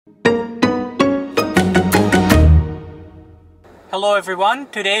Hello everyone,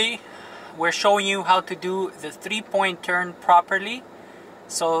 today we're showing you how to do the 3-point turn properly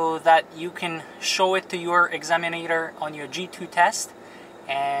so that you can show it to your examiner on your G2 test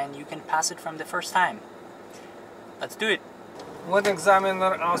and you can pass it from the first time. Let's do it. When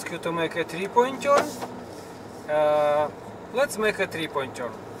examiner asks you to make a 3-point turn, let's make a 3-point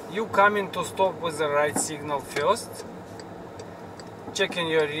turn. You come into stop with the right signal first, checking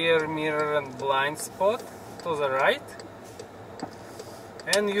your rear mirror and blind spot to the right,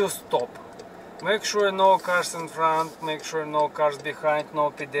 and you stop. Make sure no cars in front, make sure no cars behind,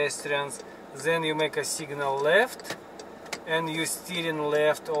 no pedestrians. Then you make a signal left and you steering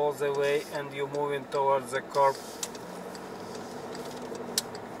left all the way and you moving towards the curb.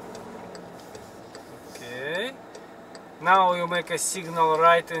 Okay. Now you make a signal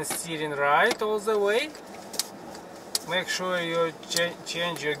right and steering right all the way. Make sure you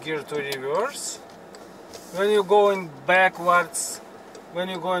change your gear to reverse. When you're going backwards, when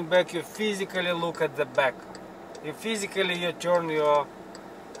you're going back, you physically look at the back. You turn your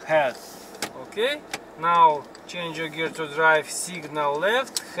head. Okay? Now change your gear to drive, signal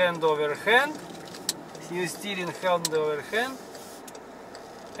left, hand over hand. You're steering hand over hand.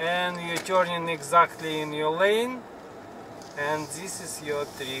 And you're turning exactly in your lane. And this is your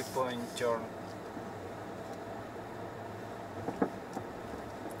 3-point turn.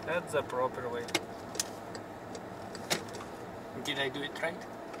 That's the proper way. Did I do it right?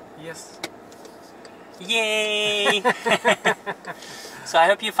 Yes. Yay! So I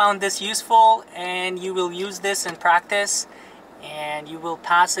hope you found this useful and you will use this in practice and you will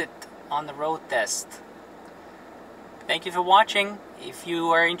pass it on the road test. Thank you for watching. If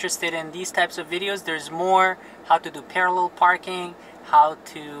you are interested in these types of videos, there's more: how to do parallel parking, how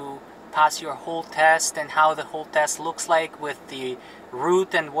to pass your whole test, and how the whole test looks like with the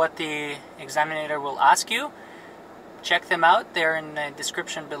route and what the examiner will ask you. Check them out, they're in the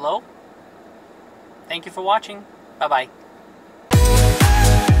description below. Thank you for watching. Bye bye.